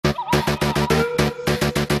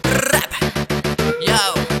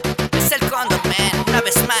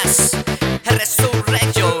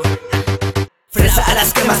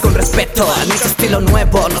esto, a mi estilo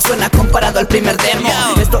nuevo no suena comparado al primer demo.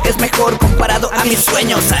 Esto es mejor comparado a mis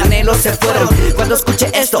sueños. Anhelos se fueron cuando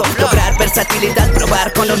escuché esto. Lograr versatilidad,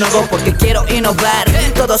 probar con lo nuevo porque quiero innovar.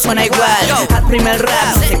 Todo suena igual al primer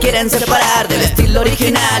rap. Se quieren separar del estilo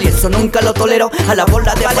original y eso nunca lo tolero. A la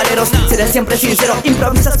bola de valeros seré siempre sincero.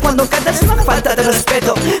 Improvisas cuando cantas, es una falta de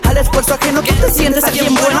respeto al esfuerzo ajeno. ¿Tú te sientes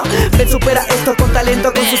alguien bueno? Ven, supera esto con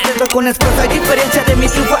talento, con sustento, con esfuerzo. Hay diferencia de mi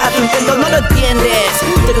triunfo a tu intento, no lo entiendes.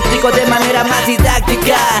 Te lo explico de manera más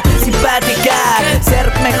didáctica, simpática.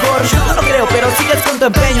 Ser mejor, no lo creo, pero sigues con tu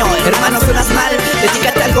empeño. Hermano, suenas mal,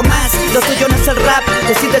 dedícate a algo más. Lo tuyo no es el rap,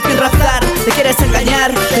 te sientes bien raptar. Te quieres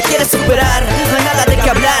engañar, te quieres superar. No hay nada de qué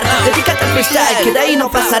hablar, dedícate al freestyle, que de ahí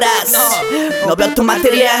no pasarás. No veo tu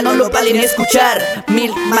material, no lo vale ni escuchar.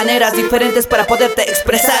 Mil maneras diferentes para poderte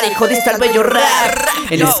expresar y jodiste al bello rap.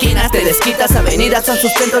 En esquinas te desquitas, avenidas son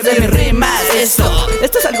sustentos de mis rimas.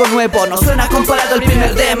 Esto es algo nuevo, no suena comparado al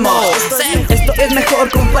primer demo. Esto es mejor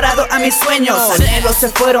comparado a mis sueños. Anhelos se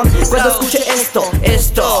fueron cuando escuché esto.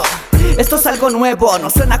 Esto es algo nuevo, no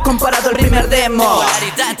suena comparado al primer demo.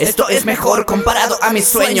 Esto es mejor comparado a mis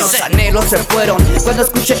sueños. Anhelos se fueron cuando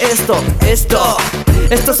escuché esto.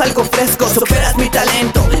 Esto es algo fresco, superas mi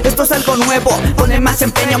talento. Esto es algo nuevo, pone más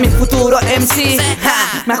empeño mi futuro MC.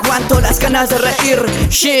 Me aguanto las ganas de reír.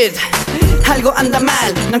 Shit, algo anda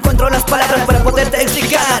mal, no encuentro las palabras para poderte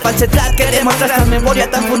explicar. La falsedad que demuestras, la memoria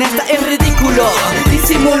tan funesta es ridículo.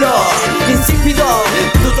 Disimulo, insípido,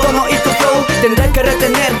 tu tono y tu flow tendré que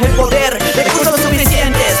retener el poder. Recursos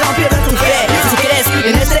suficientes, no pierdas tu fe. Si quieres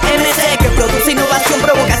en este MC que produce innovación,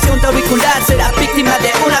 provocación, tu auricular será víctima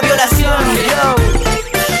de una violación.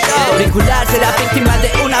 Tu auricular será víctima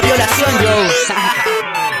de una violación,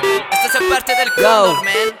 Esto es parte del Kondor,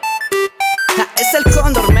 man. Es el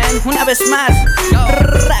Kondor, man, una vez más.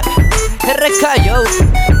 Rap, RK, yo.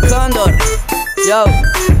 Kondor, yo.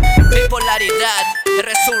 Bipolaridad,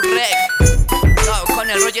 Resurrect. Con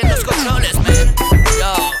el rollo en los controles.